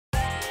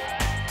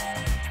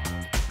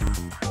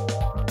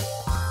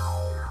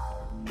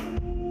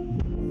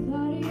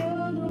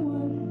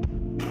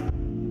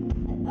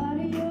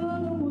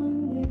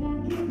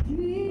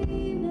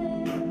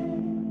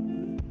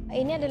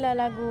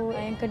adalah lagu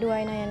yang kedua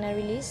Aina yang nak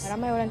release.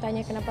 Ramai orang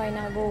tanya kenapa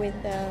Aina go with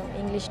the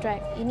English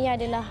track. Ini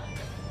adalah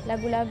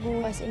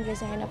lagu-lagu bahasa Inggeris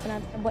yang Aina pernah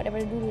buat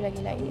daripada dulu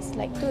lagi. Like it's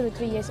like 2 to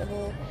 3 years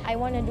ago. I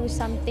want to do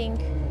something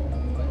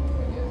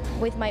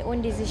with my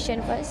own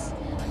decision first,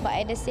 but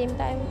at the same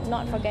time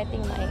not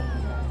forgetting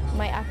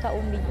my akar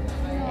umbi.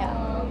 Yeah.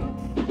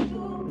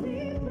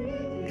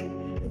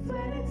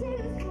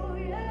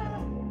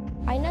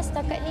 Aina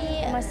setakat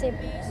ni masih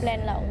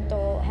plan lah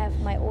untuk have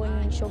my own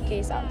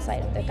showcase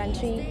outside of the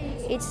country.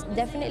 It's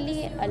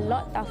definitely a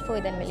lot tougher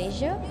than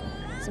Malaysia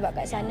sebab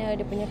kat sana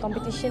dia punya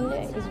competition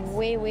is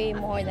way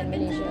more than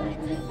Malaysia.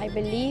 I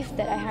believe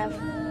that I have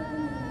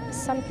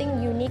something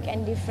unique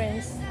and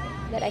different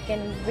that I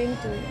can bring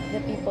to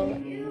the people.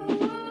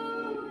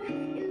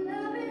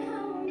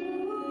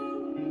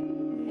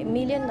 A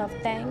million of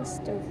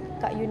thanks to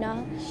Kak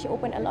Yuna. She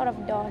opened a lot of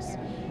doors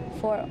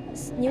for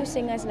new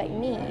singers like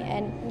me,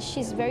 and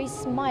she's very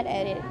smart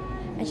at it.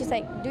 And she's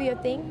like, do your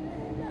thing,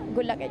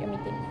 good luck at your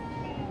meeting.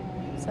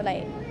 So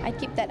like, I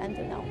keep that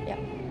until now,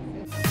 yeah.